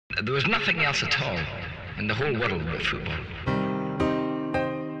There was nothing else at all in the whole world but football.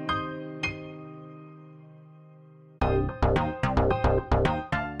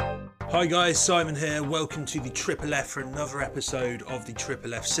 Hi guys, Simon here. Welcome to the FFF for another episode of the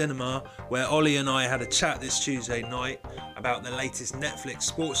FFF Cinema, where Ollie and I had a chat this Tuesday night about the latest Netflix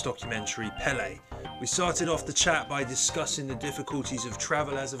sports documentary, Pele. We started off the chat by discussing the difficulties of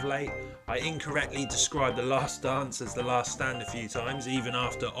travel as of late. I incorrectly described The Last Dance as The Last Stand a few times, even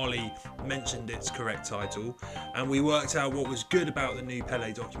after Ollie mentioned its correct title, and we worked out what was good about the new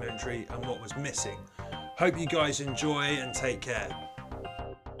Pele documentary and what was missing. Hope you guys enjoy and take care.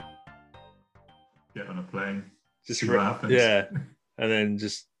 Get on a plane, Just see what happens. Yeah, and then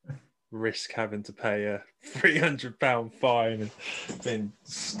just risk having to pay a £300 fine and being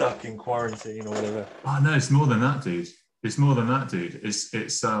stuck in quarantine or whatever. Oh no, it's more than that, dude. It's more than that, dude.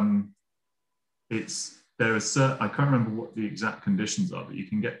 There are certain, I can't remember what the exact conditions are, but you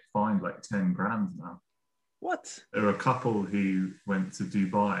can get fined like 10 grand now. What? There were a couple who went to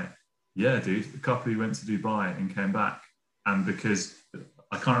Dubai. Yeah, dude, a couple who went to Dubai and came back, and because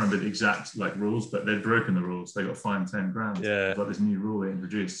I can't remember the exact rules, but they'd broken the rules. They got fined 10 grand. Yeah. It's like this new rule they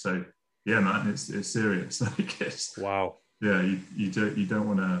introduced. So yeah, man, it's serious. Wow. Yeah, you don't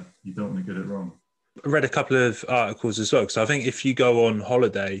want to get it wrong. I read a couple of articles as well, because I think if you go on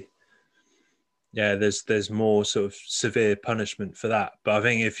holiday, yeah, there's more sort of severe punishment for that. But I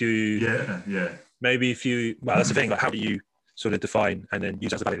think if you well, that's the thing. Like, how do you sort of define and then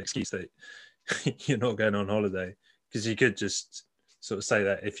use as a valid excuse that you're not going on holiday? Because you could just sort of say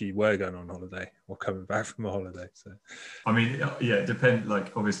that if you were going on holiday or coming back from a holiday. So, I mean, yeah, it depends.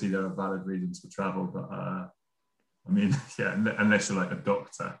 Like, obviously, there are valid reasons for travel, but I mean, yeah, unless you're like a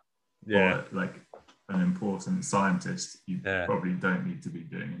doctor or like an important scientist, you probably don't need to be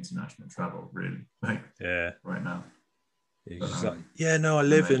doing international travel, really. Like, right now. But, I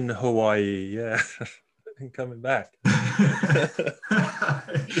live in Hawaii. Yeah, and coming back.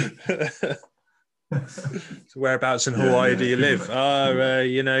 So whereabouts in Hawaii do you live?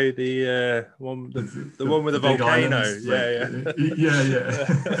 The one with the volcano. Yeah.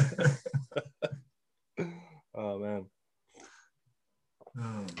 Oh man.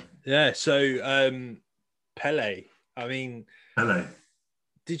 Yeah. So Pele. I mean, Pele.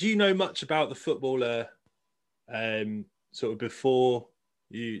 Did you know much about the footballer? Sort of before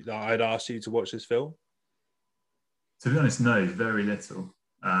I'd asked you to watch this film. To be honest, no, very little.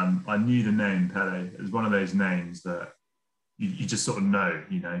 I knew the name Pele. It was one of those names that you just sort of know,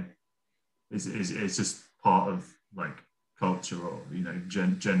 it's just part of like culture or,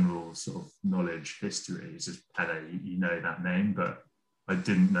 general sort of knowledge, history. It's just Pele, you know that name, but I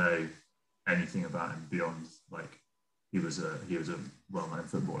didn't know anything about him beyond like he was a well-known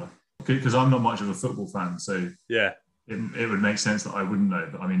footballer. Because I'm not much of a football fan, so yeah, it would make sense that I wouldn't know.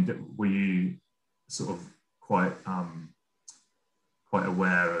 But I mean, were you sort of quite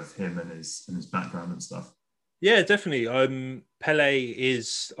aware of him and his background and stuff? Yeah, definitely. Pele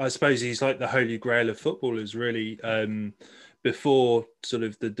is, I suppose, he's like the holy grail of footballers, really. Before sort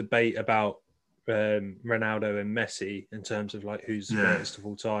of the debate about Ronaldo and Messi in terms of like who's the greatest of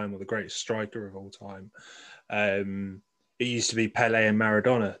all time or the greatest striker of all time, it used to be Pele and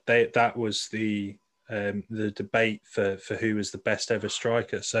Maradona. That was the debate for who was the best ever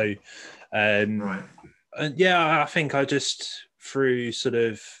striker. So, right. And yeah, I think I just, through sort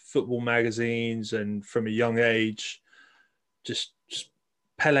of football magazines and from a young age, just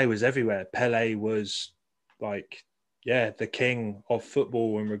Pele was everywhere. Pele was like, the king of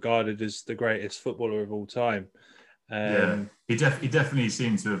football and regarded as the greatest footballer of all time. He definitely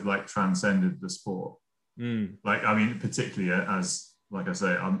seemed to have like transcended the sport. Like, I mean, particularly as, like I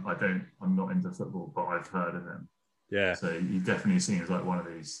say, I'm not into football, but I've heard of him. Yeah. So he definitely seems like one of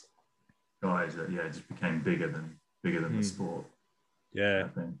these guys that just became bigger than the sport. Yeah.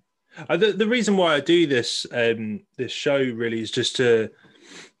 The reason why I do this this show really is just to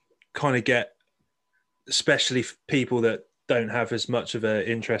kind of get, especially people that don't have as much of an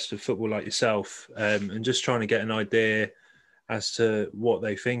interest of football like yourself, and just trying to get an idea as to what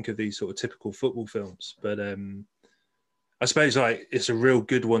they think of these sort of typical football films. But I suppose like it's a real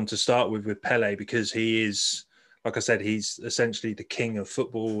good one to start with Pele, because he is, like I said, he's essentially the king of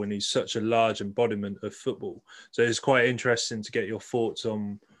football and he's such a large embodiment of football. So it's quite interesting to get your thoughts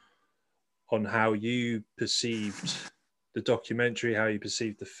on how you perceived the documentary, how you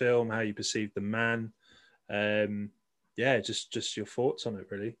perceived the film, how you perceived the man. Just your thoughts on it,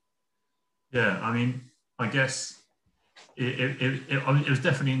 really. Yeah, I mean, I guess it was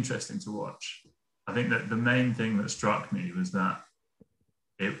definitely interesting to watch. I think that the main thing that struck me was that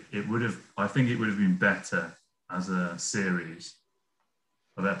it would have been better as a series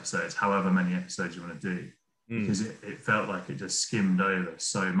of episodes, however many episodes you want to do, because it felt like it just skimmed over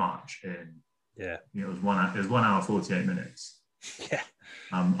so much in, it was 1 hour 48 minutes. Yeah.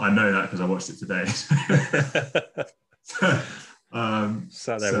 I know that because I watched it today. It's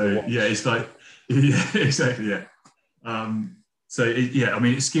like, exactly,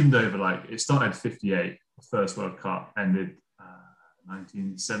 it skimmed over, like, it started 58, the first World Cup ended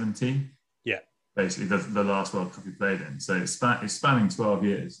 1970. Yeah. Basically, the last World Cup he played in. So it's spanning 12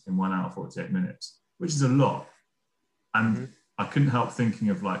 years in 1 hour 48 minutes, which is a lot. And I couldn't help thinking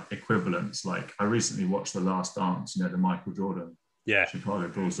of, like, equivalents. Like, I recently watched The Last Dance, the Michael Jordan Chicago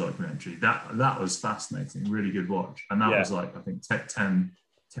Bulls documentary. That was fascinating, really good watch. And that was, like, I think 10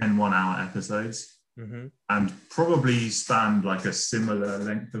 1 hour episodes, and probably spanned, like, a similar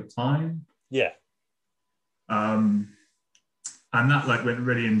length of time. Yeah. And that, like, went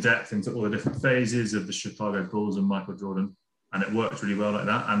really in depth into all the different phases of the Chicago Bulls and Michael Jordan, and it worked really well like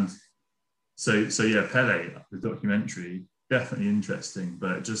that. And so Pele, the documentary, definitely interesting,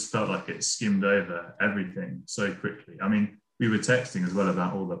 but it just felt like it skimmed over everything so quickly. I mean, we were texting as well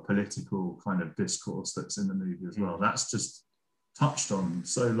about all the political kind of discourse that's in the movie as well. That's just touched on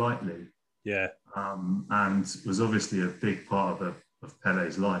so lightly. Yeah. And was obviously a big part of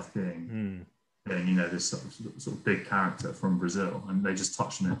Pele's life, being this sort of big character from Brazil, and they just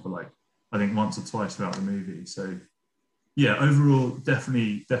touched on it for, like, I think once or twice throughout the movie. So yeah, overall,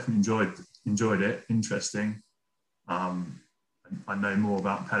 definitely enjoyed it. Interesting. I know more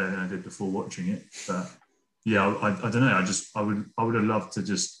about Pele than I did before watching it, but yeah, I don't know. I would have loved to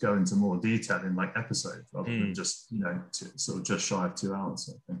just go into more detail in, like, episodes rather than just sort of just shy of 2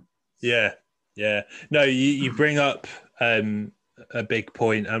 hours, I think. Yeah. No, you bring up a big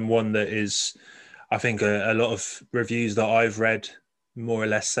point, and one that is, I think, a lot of reviews that I've read more or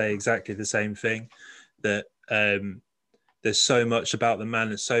less say exactly the same thing, that there's so much about the man,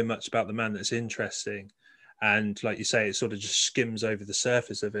 there's so much about the man that's interesting, and, like you say, it sort of just skims over the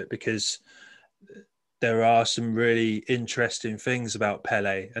surface of it, because there are some really interesting things about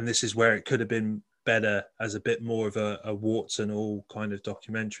Pele, and this is where it could have been better as a bit more of a warts and all kind of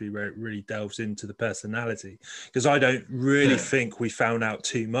documentary, where it really delves into the personality, because I don't really think we found out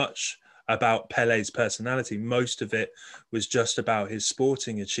too much about Pele's personality. Most of it was just about his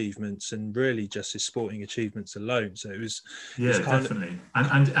sporting achievements, and really just his sporting achievements alone. So it was definitely.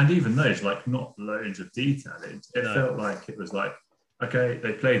 And even those, like, not loads of detail. It felt like it was like, okay,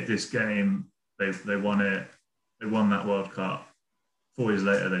 they played this game, they won it, they won that World Cup. 4 years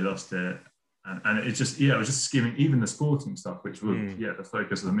later, they lost it. And it just, it was just skimming, even the sporting stuff, which was, the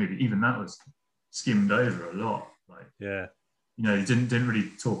focus of the movie, even that was skimmed over a lot. Like, he didn't really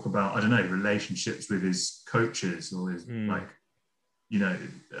talk about, I don't know, relationships with his coaches or his, like, I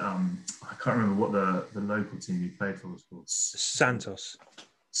can't remember what the local team he played for was called. Santos,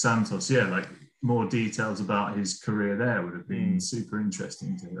 like, more details about his career there would have been super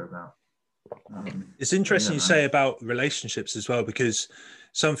interesting to hear about. It's interesting you say about relationships as well, because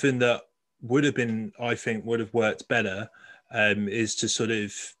something that would have worked better is to sort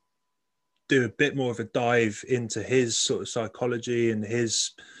of do a bit more of a dive into his sort of psychology and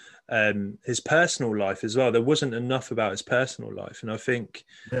his personal life as well. There wasn't enough about his personal life, and I think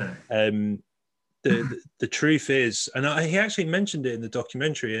the truth is, and he actually mentioned it in the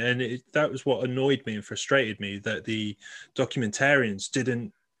documentary, and that was what annoyed me and frustrated me, that the documentarians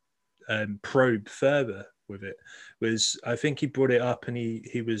didn't probe further with it. Was, I think he brought it up, and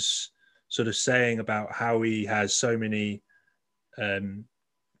he was sort of saying about how he has so many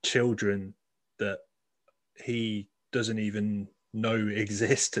children that he doesn't even know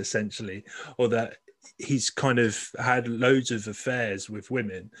exist, essentially, or that he's kind of had loads of affairs with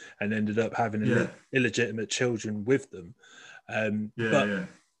women and ended up having illegitimate children with them. I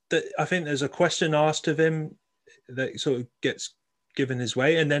think there's a question asked of him that sort of gets given his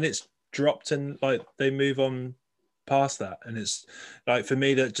way, and then it's dropped, and, like, they move on past that. And it's like, for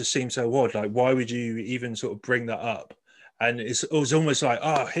me, that just seems so odd. Like, why would you even sort of bring that up? And it was almost like,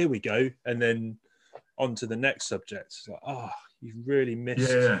 oh, here we go, and then on to the next subject. It's like, oh, you really missed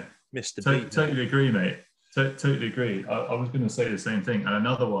the beat. Totally agree, mate. Totally agree. I was going to say the same thing. And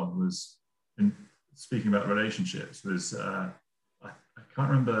another one was, speaking about relationships, was I can't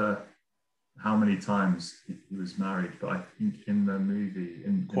remember how many times he was married, but I think in the movie,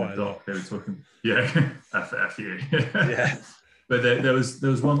 in the doc, they were talking, FFF. But there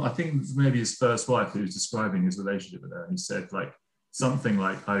was one, I think it was maybe his first wife, who was describing his relationship with her, and he said, like, something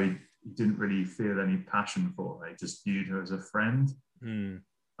like how he didn't really feel any passion for her, he just viewed her as a friend.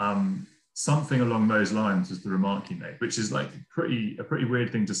 Something along those lines was the remark he made, which is, like, a pretty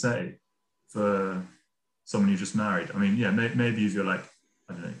weird thing to say for someone you just married. I mean, maybe if you're, like,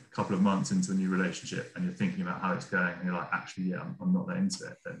 I don't know, a couple of months into a new relationship and you're thinking about how it's going and you're like, actually, yeah, I'm not that into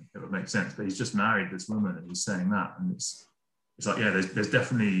it, then it would make sense. But he's just married this woman and he's saying that. And it's like, yeah, there's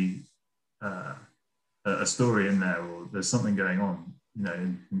definitely a story in there, or there's something going on, you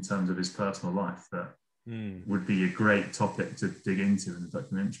know, in terms of his personal life that would be a great topic to dig into in the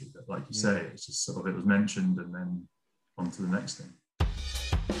documentary. But like you say, it's just sort of, it was mentioned and then on to the next thing.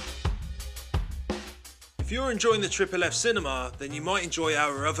 If you're enjoying the FFF Cinema, then you might enjoy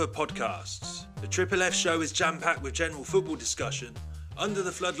our other podcasts. The FFF show is jam-packed with general football discussion. Under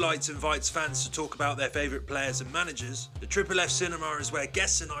the Floodlights invites fans to talk about their favourite players and managers. The FFF Cinema is where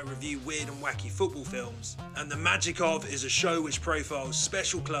guests and I review weird and wacky football films. And The Magic Of is a show which profiles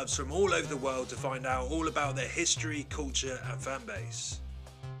special clubs from all over the world to find out all about their history, culture and fan base.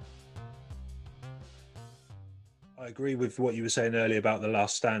 I agree with what you were saying earlier about The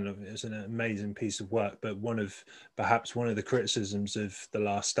Last Stand. It was an amazing piece of work, but perhaps one of the criticisms of The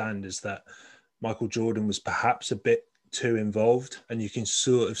Last Stand is that Michael Jordan was perhaps a bit too involved, and you can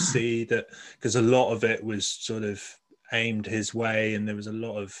sort of see that because a lot of it was sort of aimed his way and there was a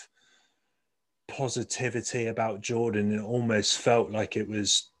lot of positivity about Jordan. It almost felt like it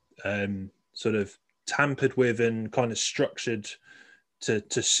was sort of tampered with and kind of structured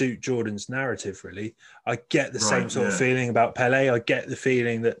to suit Jordan's narrative, really. I get the same sort of feeling about Pele. I get the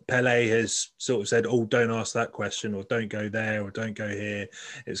feeling that Pele has sort of said, oh, don't ask that question, or don't go there, or don't go here.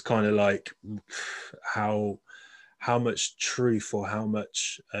 It's kind of like how much truth or how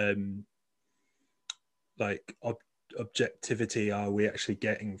much objectivity are we actually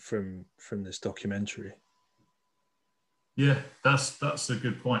getting from this documentary? Yeah, that's a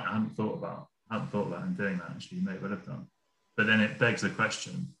good point. I hadn't thought about in doing that, actually. You may well have done. But then it begs the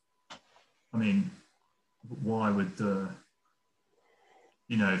question, I mean, why would if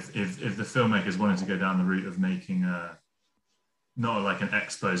the filmmakers wanted to go down the route of making not like an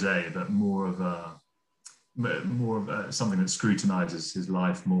expose, but more of something that scrutinizes his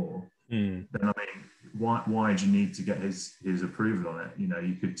life more, then I mean, why do you need to get his approval on it? You know,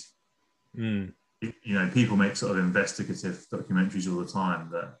 you could, people make sort of investigative documentaries all the time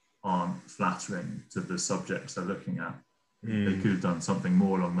that aren't flattering to the subjects they're looking at. They could have done something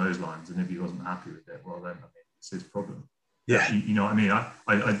more along those lines, and if he wasn't happy with it, well, then I mean, it's his problem. Yeah, you know what I mean.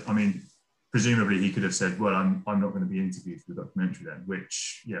 I mean, presumably he could have said, "Well, I'm not going to be interviewed for the documentary then,"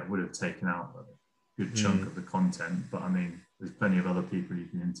 which would have taken out a good chunk of the content. But I mean, there's plenty of other people you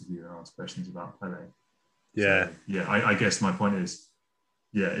can interview and ask questions about Pele. Yeah, so, I guess my point is,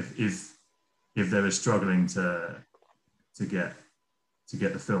 if they were struggling to get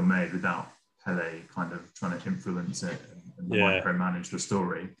the film made without Pele kind of trying to influence it and micromanage the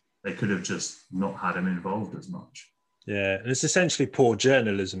story, they could have just not had him involved as much. Yeah, and it's essentially poor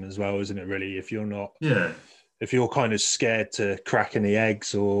journalism as well, isn't it, really? If you're not, if you're kind of scared to crack any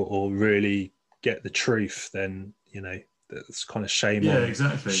eggs or really get the truth, then, you know, that's kind of shame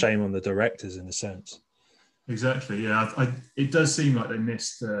on the directors in a sense. Exactly, yeah. It does seem like they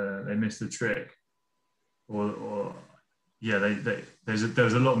missed the trick, or there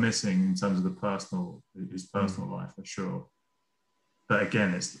was a lot missing in terms of his personal life, for sure. But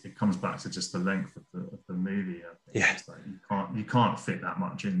again, it comes back to just the length of the movie. I think it's like you can't fit that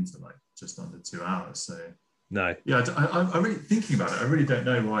much into like just under 2 hours. So no, I really, thinking about it, I really don't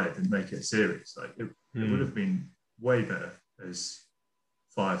know why it didn't make it a series. Like it would have been way better as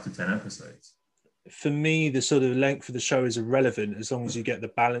 5 to 10 episodes. For me, the sort of length of the show is irrelevant as long as you get the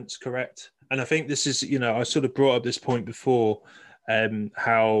balance correct. And I think this is, I sort of brought up this point before,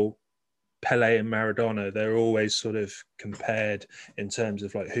 how Pele and Maradona, they're always sort of compared in terms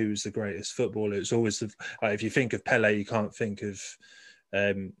of like who's the greatest footballer. It's always if you think of Pele, you can't think of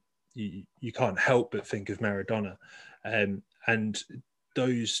you can't help but think of Maradona, and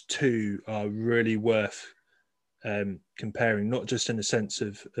those two are really worth comparing, not just in the sense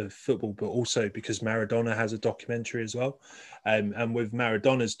of football, but also because Maradona has a documentary as well. And with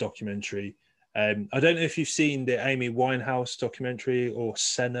Maradona's documentary, I don't know if you've seen the Amy Winehouse documentary or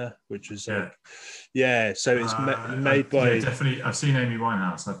Senna, which was so it's made by definitely. I've seen Amy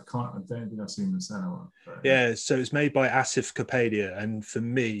Winehouse. I don't think I've seen the Senna one. But, so it's made by Asif Kapadia, and for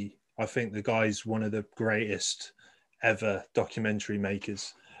me, I think the guy's one of the greatest ever documentary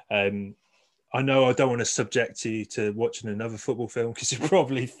makers. I know I don't want to subject you to watching another football film because you're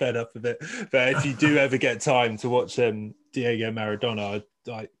probably fed up of it. But if you do ever get time to watch Diego Maradona,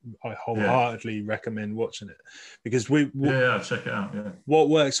 I wholeheartedly recommend watching it, because I'll check it out. Yeah. What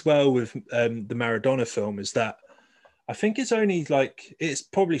works well with the Maradona film is that I think it's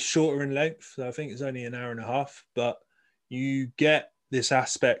probably shorter in length. So I think it's only an hour and a half, but you get this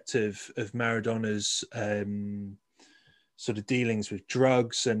aspect of Maradona's sort of dealings with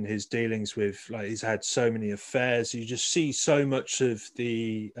drugs and his dealings with, like, he's had so many affairs. You just see so much of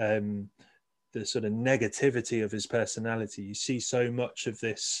the sort of negativity of his personality. You see so much of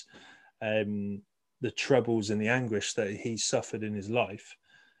this, the troubles and the anguish that he suffered in his life.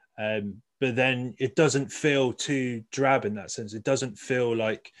 But then it doesn't feel too drab in that sense. It doesn't feel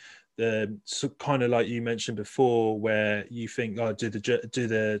like the kind of, like you mentioned before, where you think, oh, do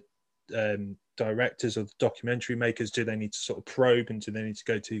the directors or the documentary makers, do they need to sort of probe, and do they need to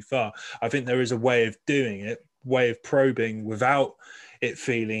go too far? I think there is a way of doing it, way of probing without it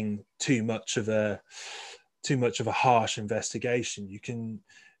feeling too much of a harsh investigation. You can,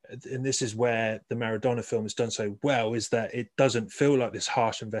 and this is where the Maradona film has done so well, is that it doesn't feel like this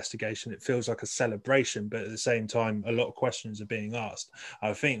harsh investigation. It feels like a celebration, but at the same time, a lot of questions are being asked.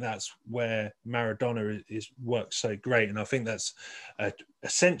 I think that's where Maradona works so great, and I think that's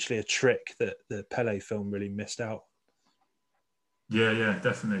essentially a trick that the Pele film really missed out. Yeah,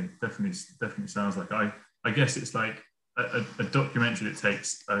 definitely sounds like. I guess it's like a documentary that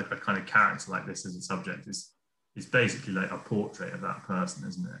takes a kind of character like this as a subject is basically like a portrait of that person,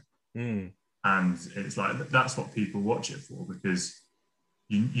 isn't it? Mm. And it's like, that's what people watch it for, because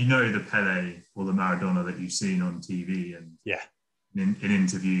you know the Pele or the Maradona that you've seen on TV and in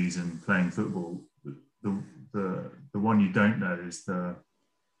interviews and playing football. The one you don't know is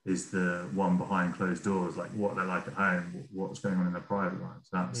the one behind closed doors, like what they're like at home, what's going on in their private lives.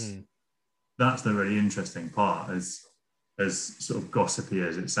 That's the really interesting part. As sort of gossipy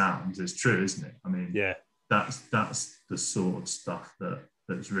as it sounds, it's true, isn't it? I mean, that's the sort of stuff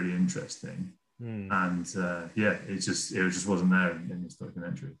that's really interesting. And it just wasn't there in this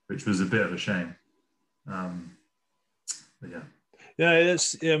documentary, which was a bit of a shame. But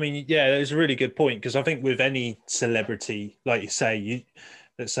that's a really good point, because I think with any celebrity, like you say,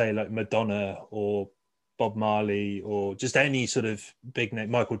 let's say like Madonna or Bob Marley or just any sort of big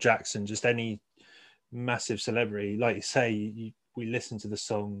name, Michael Jackson, just any massive celebrity, like you say, we listen to the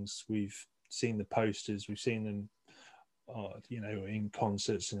songs, we've seen the posters, we've seen them in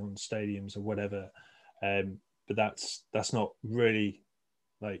concerts and on stadiums or whatever, but that's not really,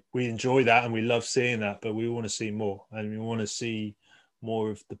 like, we enjoy that and we love seeing that, but we want to see more, and we want to see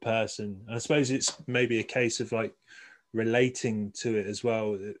more of the person. And I suppose it's maybe a case of like relating to it as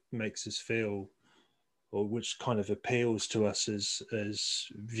well that makes us feel, or which kind of appeals to us as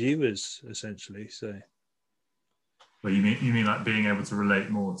viewers, essentially. So, well, you mean like being able to relate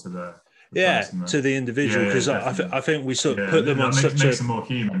more to the person, to the individual, because I think we sort of put them on makes them more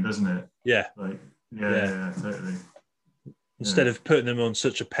human, doesn't it? Like totally. Instead of putting them on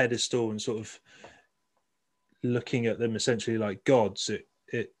such a pedestal and sort of looking at them essentially like gods,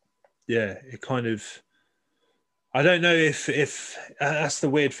 it kind of, I don't know if that's the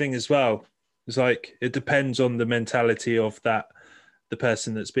weird thing as well. It's like, it depends on the mentality of the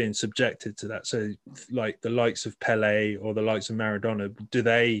person that's being subjected to that. So like the likes of Pele or the likes of Maradona, do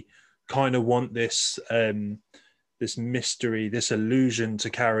they kind of want this this mystery, this illusion to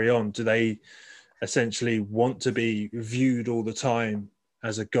carry on? Do they essentially want to be viewed all the time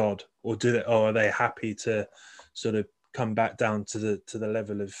as a god, or are they happy to sort of come back down to the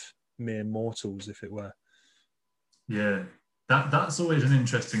level of mere mortals, if it were? Yeah, that's always an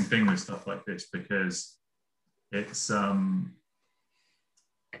interesting thing with stuff like this, because it's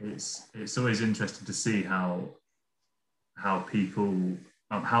always interesting to see how people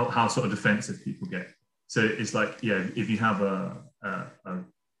how sort of defensive people get. So it's like, if you have a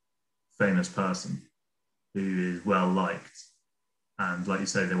famous person who is well liked, and like you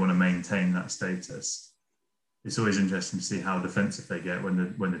say, they want to maintain that status, it's always interesting to see how defensive they get when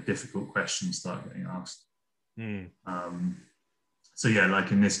the difficult questions start getting asked. So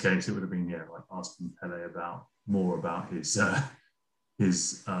like in this case, it would have been like asking Pele more about his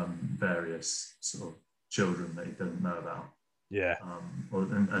various sort of children that he doesn't know about,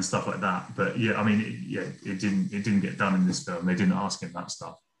 and stuff like that. But I mean, it didn't get done in this film. They didn't ask him that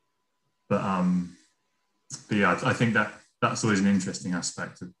stuff. But I think that's always an interesting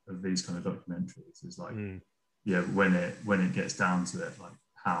aspect of these kind of documentaries, is like when it gets down to it, like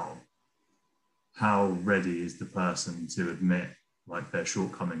how ready is the person to admit like their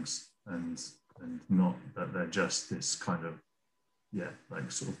shortcomings, and not that they're just this kind of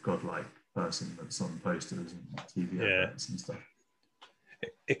like sort of godlike person that's on posters and TV adverts and stuff.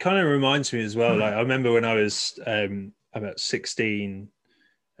 It kind of reminds me as well, like I remember when I was about 16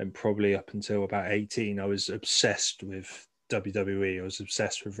 and probably up until about 18, I was obsessed with WWE. I was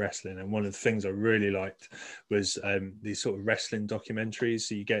obsessed with wrestling, and one of the things I really liked was these sort of wrestling documentaries.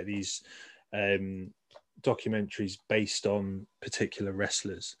 So you get these documentaries based on particular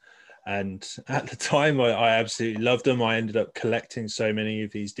wrestlers, And at the time, I absolutely loved them. I ended up collecting so many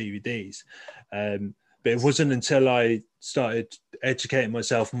of these DVDs. But it wasn't until I started educating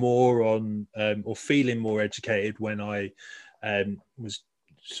myself more on, or feeling more educated when I was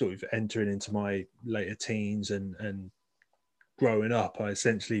sort of entering into my later teens and growing up, I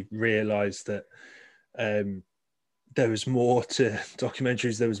essentially realized that there was more to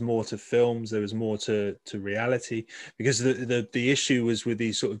documentaries, there was more to films, there was more to reality, because the issue was with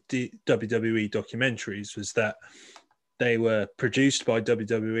these sort of WWE documentaries was that they were produced by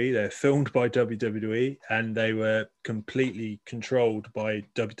WWE, they're filmed by WWE, and they were completely controlled by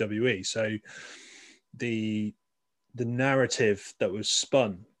WWE. So the narrative that was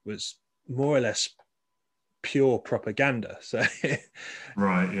spun was more or less pure propaganda. So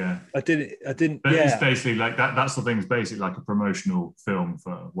right, yeah. I didn't. But yeah, it's basically like that. That sort of thing is basically like a promotional film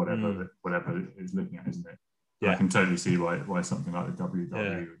for whatever it's looking at, isn't it? Yeah. I can totally see why something like the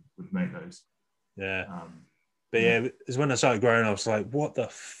WWE would make those. Yeah. But yeah, it was when I started growing, I was like, what the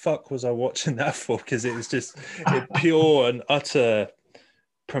fuck was I watching that for? Because it was just pure and utter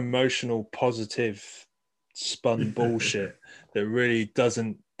promotional, positive, spun bullshit that really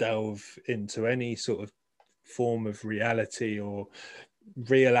doesn't delve into any sort of form of reality or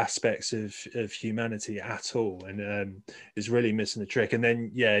real aspects of humanity at all, and is really missing the trick. And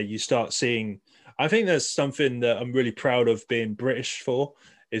then you start seeing, I think there's something that I'm really proud of being British for,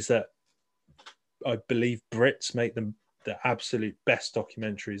 is that I believe Brits make them the absolute best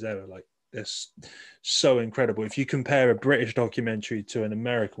documentaries ever. Like, they're so incredible. If you compare a British documentary to an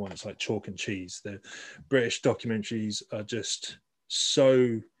American one, it's like chalk and cheese. The British documentaries are just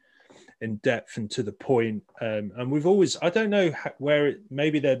so in depth and to the point. And we've always, I don't know where it,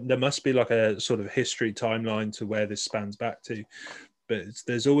 maybe there must be like a sort of history timeline to where this spans back to, but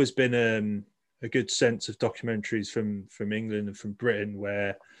there's always been a good sense of documentaries from England and from Britain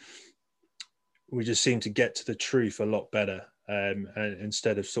where we just seem to get to the truth a lot better, and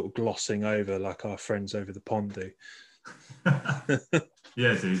instead of sort of glossing over like our friends over the pond do.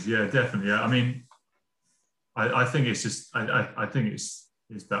 Yeah, dude. Yeah, definitely. Yeah. I mean, I think it's just, I think it's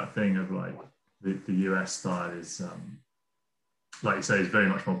that thing of like the US style is, like you say, is very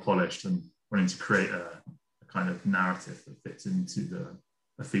much more polished and wanting to create a kind of narrative that fits into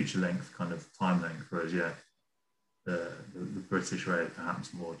a feature length kind of time length. Whereas, the British way is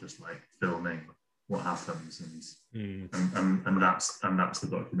perhaps more just like filming what happens and that's the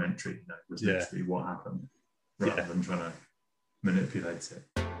documentary, was literally what happened rather than trying to manipulate it.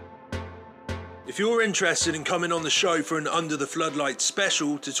 If you're interested in coming on the show for an Under the Floodlights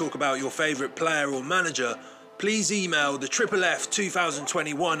special to talk about your favourite player or manager, please email the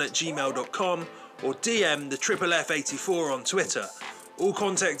FFF2021@gmail.com or DM the FFF84 on Twitter. All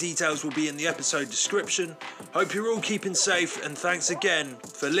contact details will be in the episode description. Hope you're all keeping safe, and thanks again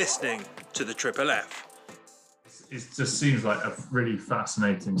for listening to the FFF. It just seems like a really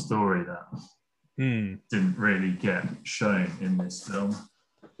fascinating story that didn't really get shown in this film.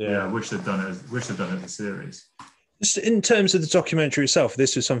 I wish they'd done it. Wish they'd done it as a series. Just in terms of the documentary itself,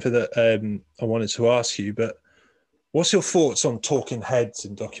 this was something that I wanted to ask you. But what's your thoughts on talking heads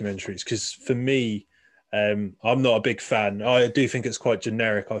in documentaries? Because for me, I'm not a big fan. I do think it's quite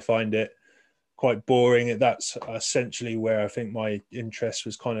generic. I find it quite boring. That's essentially where I think my interest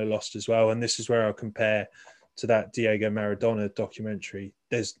was kind of lost as well. And this is where I compare to that Diego Maradona documentary.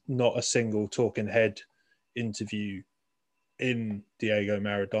 There's not a single talking head interview in Diego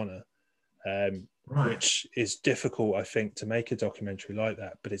Maradona, which is difficult, I think, to make a documentary like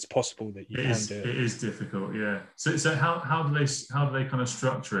that. But it's possible that you can do it. It is difficult, yeah. So how do they kind of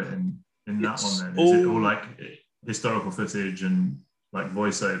structure it in that one then? Is it all like historical footage and like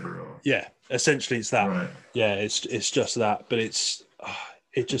voiceover, or? Yeah, essentially it's that. Right. Yeah, it's just that, but it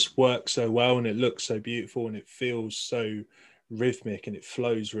just works so well, and it looks so beautiful, and it feels so rhythmic, and it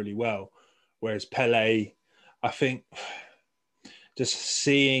flows really well. Whereas Pele, I think, just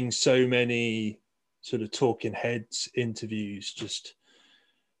seeing so many sort of talking heads interviews just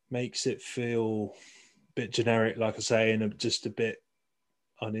makes it feel a bit generic, like I say, and just a bit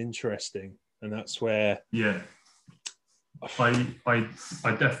uninteresting. And that's where I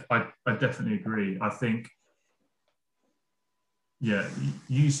definitely agree. I think the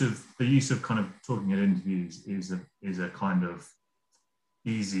use of kind of talking head interviews is a kind of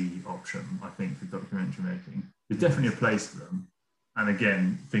easy option, I think, for documentary making. There's definitely a place for them. And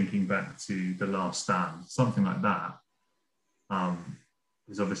again, thinking back to The Last Stand, something like that,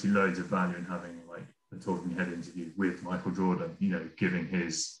 there's obviously loads of value in having like a talking head interview with Michael Jordan, giving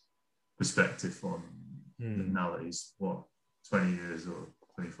his perspective on now that he's 20 years or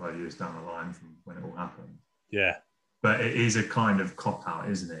 25 years down the line from when it all happened. Yeah. but it is a kind of cop out,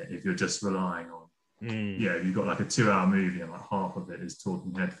 isn't it? If you're just relying on, you've got like a 2-hour movie and like half of it is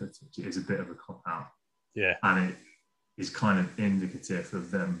talking head footage. It is a bit of a cop out. Yeah. And it is kind of indicative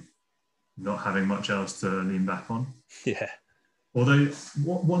of them not having much else to lean back on. Yeah. Although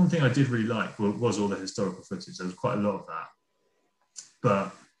one thing I did really like was all the historical footage. There was quite a lot of that.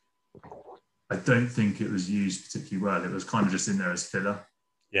 But I don't think it was used particularly well. It was kind of just in there as filler.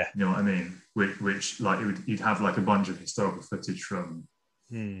 Yeah. You know what I mean? Which like you'd have like a bunch of historical footage from,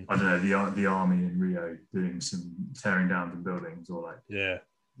 I don't know, the army in Rio doing some tearing down some buildings, or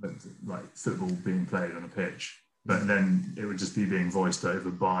like football being played on a pitch. But then it would just be being voiced over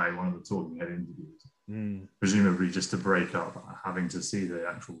by one of the talking head interviews, presumably just to break up having to see the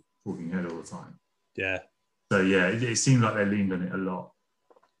actual talking head all the time. Yeah. So yeah, it seemed like they leaned on it a lot.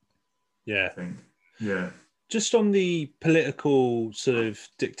 Yeah. I think. Yeah. Just on the political sort of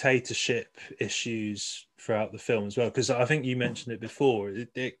dictatorship issues throughout the film as well, because I think you mentioned it before,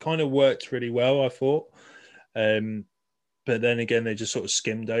 it kind of worked really well, I thought. But then again, they just sort of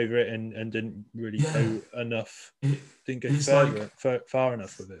skimmed over it and didn't really go enough. Didn't go far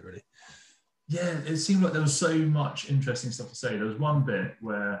enough with it, really. Yeah, it seemed like there was so much interesting stuff to say. There was one bit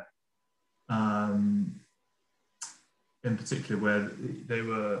where, in particular, where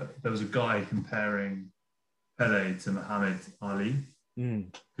there was a guy comparing Pele to Muhammad Ali,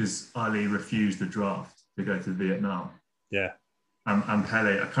 because Ali refused the draft to go to Vietnam. Yeah. And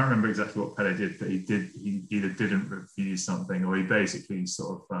Pele, I can't remember exactly what Pele did, but he either didn't refuse something, or he basically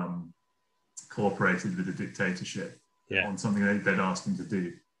sort of cooperated with the dictatorship on something they'd asked him to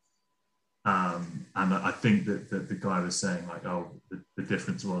do. And I think that the guy was saying like, the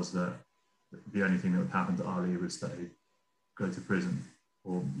difference was that the only thing that would happen to Ali was that he'd go to prison,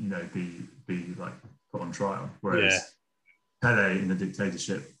 or be like put on trial. Whereas Pele in the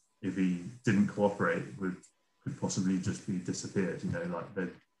dictatorship, if he didn't cooperate, could possibly just be disappeared. Like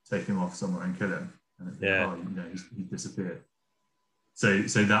they'd take him off somewhere and kill him, and he disappeared. So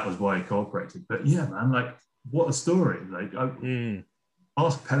that was why he cooperated. But yeah, man, like what a story! Like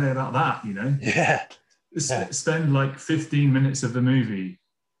ask Pele about that. Spend like 15 minutes of the movie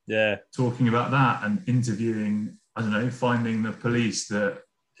talking about that and interviewing, I don't know, finding the police that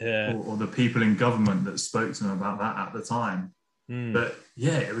or the people in government that spoke to him about that at the time. But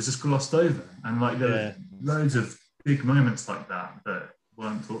it was just glossed over, and like there were loads of big moments like that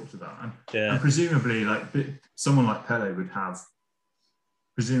weren't talked about, and presumably like someone like Pele would have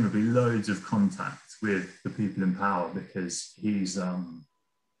presumably loads of contact with the people in power, because he's like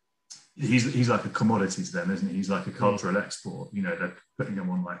a commodity to them, isn't he? He's like a cultural export. They're putting him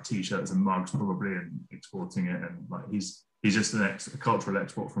on like t-shirts and mugs probably and exporting it, and like he's just a cultural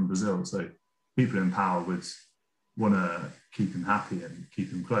export from Brazil. So people in power would want to keep him happy and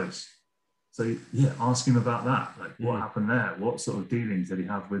keep him close. So ask him about that. Like what happened there? What sort of dealings did he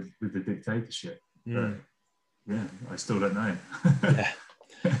have with the dictatorship? I still don't know.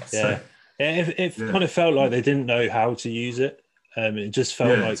 It kind of felt like they didn't know how to use it. It just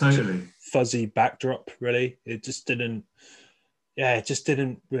felt like totally fuzzy backdrop, really. It just didn't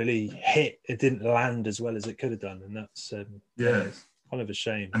really hit. It didn't land as well as it could have done, and that's it's kind of a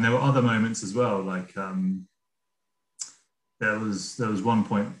shame. And there were other moments as well, like there was one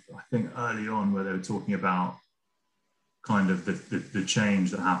point, I think early on, where they were talking about kind of the change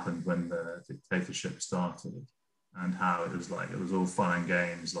that happened when the dictatorship started, and how it was all fun and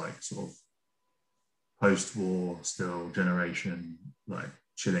games, like sort of post-war still generation, like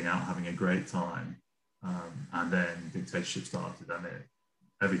chilling out, having a great time, and then dictatorship started, and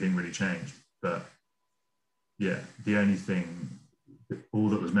everything really changed. But the only thing, all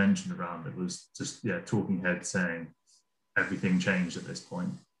that was mentioned around it was just talking heads saying everything changed at this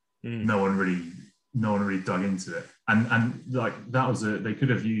point. No one really dug into it, and like that was they could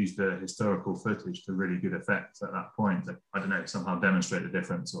have used the historical footage to really good effect at that point to, I don't know, somehow demonstrate the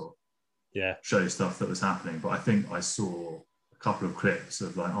difference or show stuff that was happening. But I think I saw a couple of clips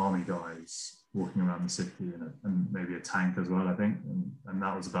of like army guys walking around the city and maybe a tank as well, I think, and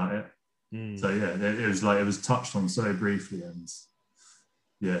that was about it. So it was touched on so briefly, and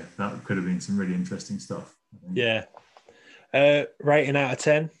that could have been some really interesting stuff, I think. Rating out of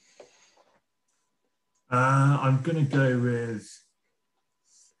 10? I'm gonna go with,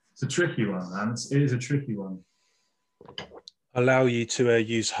 it's a tricky one, man. It is a tricky one. Allow you to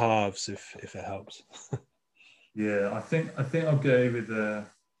use halves if it helps. I think I'll go with the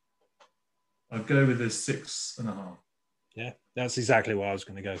 6.5. Yeah, that's exactly what I was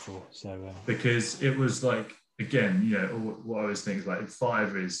going to go for. So because it was like, again, what I was thinking is like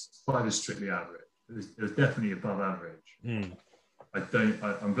 5 is strictly average. It was definitely above average.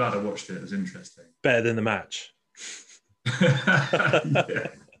 I'm glad I watched it. It was interesting. Better than the match. Yeah.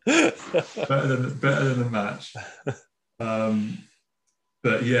 better than the match.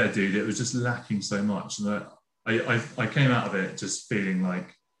 But yeah, dude, it was just lacking so much, and I came out of it just feeling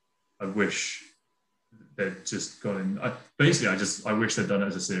like I wish they'd just gone in. I wish they'd done it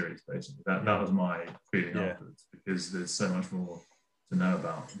as a series. Basically, that was my feeling afterwards, because there's so much more to know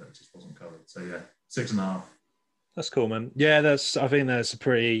about that just wasn't covered. So yeah, 6.5. That's cool, man. Yeah, I think that's a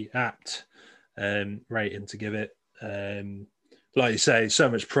pretty apt rating to give it. Like you say,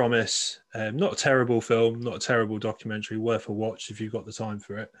 so much promise. Not a terrible film, not a terrible documentary, worth a watch if you've got the time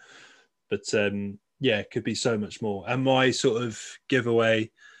for it. But yeah, it could be so much more. And my sort of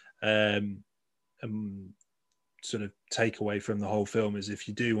giveaway, sort of takeaway from the whole film is, if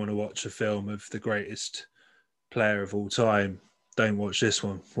you do want to watch a film of the greatest player of all time, don't watch this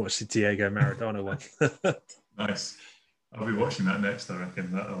one. Watch the Diego Maradona one. Nice. I'll be watching that next, I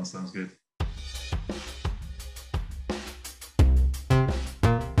reckon. That one sounds good.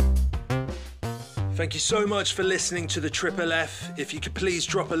 Thank you so much for listening to the Triple F. If you could please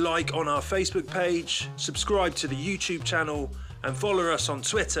drop a like on our Facebook page, subscribe to the YouTube channel, and follow us on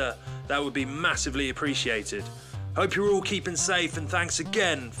Twitter, that would be massively appreciated. Hope you're all keeping safe, and thanks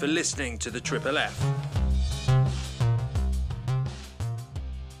again for listening to the Triple F.